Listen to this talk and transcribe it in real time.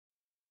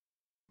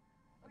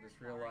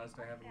just realized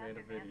I haven't made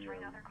a video.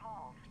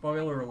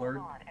 Spoiler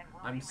alert,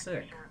 I'm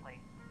sick.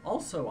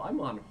 Also, I'm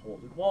on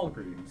hold at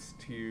Walgreens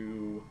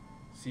to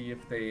see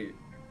if they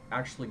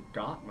actually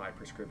got my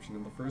prescription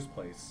in the first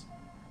place.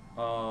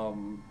 I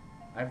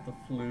have the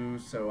flu,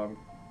 so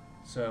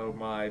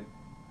my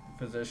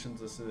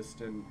physician's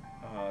assistant,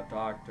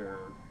 doctor,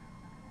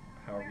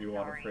 however you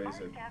want to phrase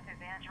it. Our staff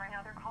is answering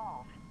other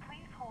calls.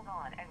 Please hold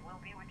on and we'll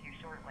be with you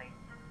shortly.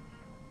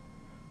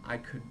 I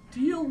could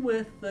deal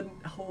with the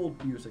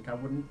hold music. I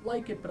wouldn't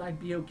like it, but I'd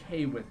be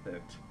okay with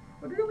it.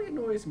 What really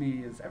annoys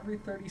me is every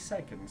 30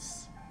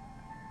 seconds.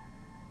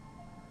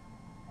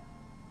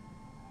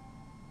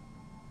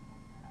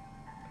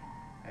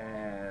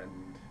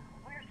 And...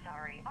 We're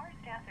sorry. Our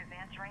staff is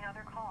answering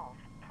other calls.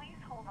 Please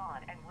hold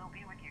on and we'll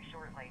be with you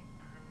shortly.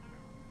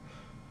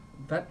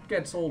 That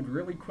gets old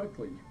really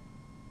quickly.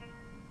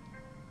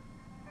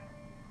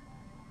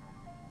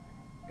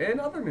 In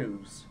other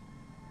news...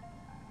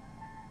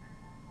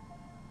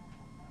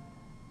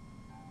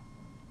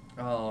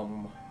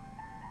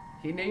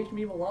 He Named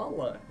Me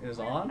Malala is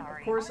on. Of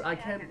course, I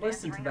can't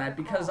listen to that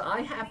because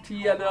I have to,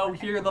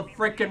 hear the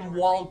frickin'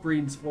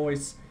 Walgreens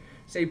voice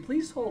say,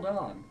 please hold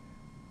on.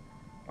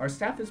 Our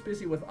staff is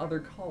busy with other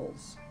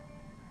calls.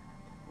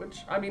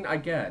 Which, I mean, I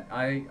get.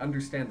 I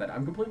understand that.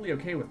 I'm completely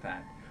okay with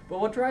that. But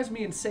what drives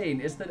me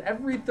insane is that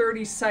every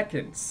 30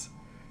 seconds,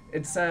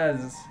 it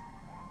says,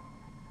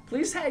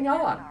 please hang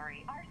on.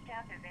 Sorry, our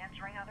staff is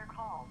answering other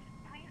calls.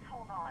 Please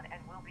hold on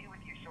and we'll be with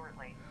you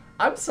shortly.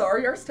 I'm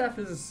sorry, our staff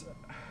is...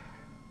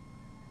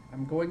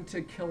 I'm going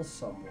to kill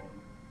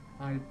someone.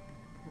 I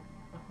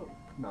hope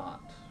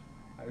not.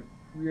 I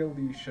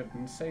really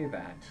shouldn't say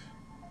that.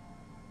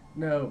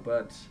 No,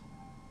 but...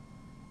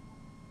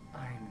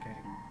 I'm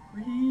getting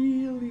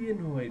really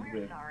annoyed with...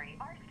 We're sorry,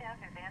 our staff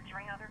is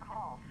answering other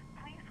calls.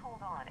 Please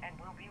hold on and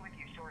we'll be with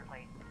you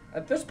shortly.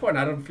 At this point,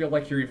 I don't feel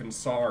like you're even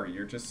sorry.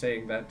 You're just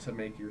saying that to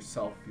make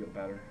yourself feel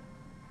better.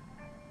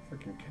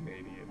 Freaking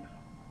Canadian.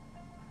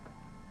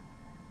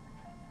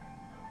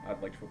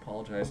 I'd like to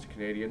apologize to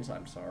Canadians.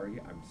 I'm sorry.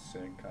 I'm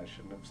sick. I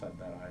shouldn't have said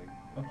that. I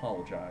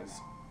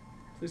apologize.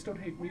 Please don't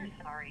hate me. We're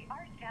sorry.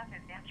 Our staff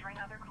is answering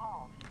other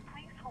calls.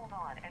 Please hold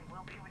on and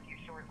we'll be with you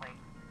shortly.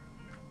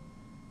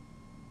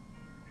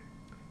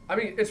 I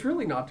mean, it's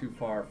really not too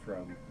far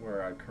from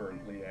where I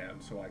currently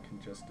am, so I can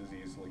just as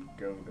easily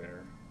go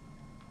there.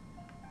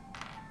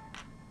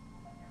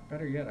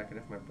 Better yet, I could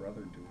have my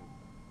brother do it.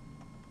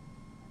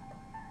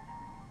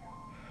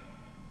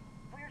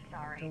 We're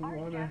sorry. I don't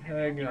want to Our staff is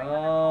hang answering other up.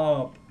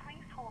 calls.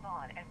 Please hold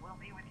on and we'll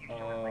be with you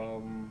shortly.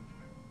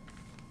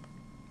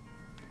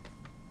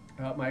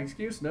 My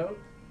excuse note.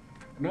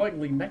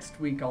 Annoyingly, next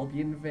week I'll be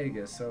in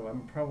Vegas, so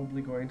I'm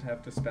probably going to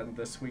have to spend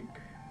this week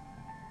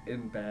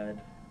in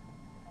bed.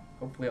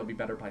 Hopefully I'll be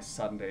better by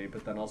Sunday,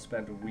 but then I'll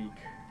spend a week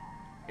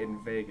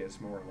in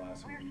Vegas, more or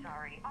less. We're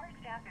sorry. Our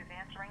staff is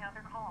answering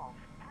other calls.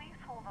 Please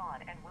hold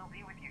on and we'll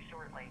be with you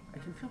shortly. I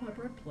can feel my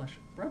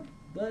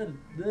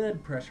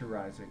blood pressure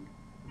rising.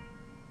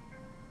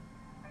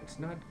 It's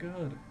not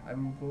good.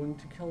 I'm going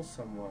to kill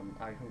someone.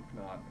 I hope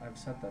not. I've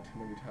said that too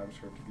many times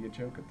for it to be a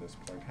joke at this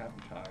point,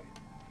 haven't I?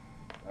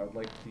 I would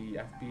like the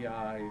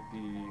FBI,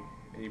 the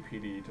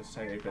APD to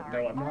say, but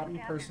no, I'm not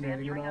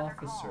impersonating an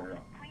officer.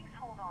 Please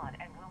hold on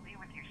and we'll be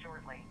with you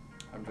shortly.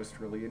 I'm just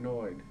really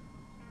annoyed.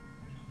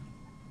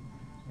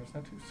 Or is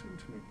that too soon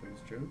to make those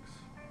jokes?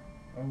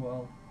 Oh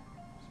well.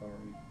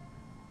 Sorry.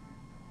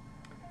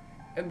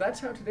 And that's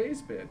how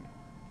today's been.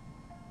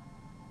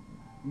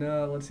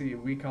 No, let's see, a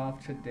week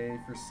off today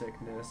for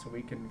sickness, a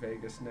week in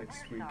Vegas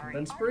next week, and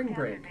then spring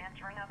break. Our staff is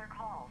answering other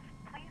calls.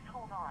 Please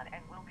hold on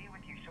and we'll be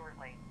with you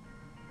shortly.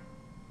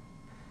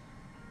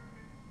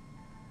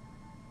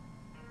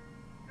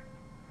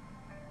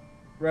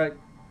 Right.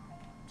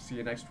 See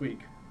you next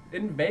week.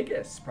 In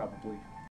Vegas, probably.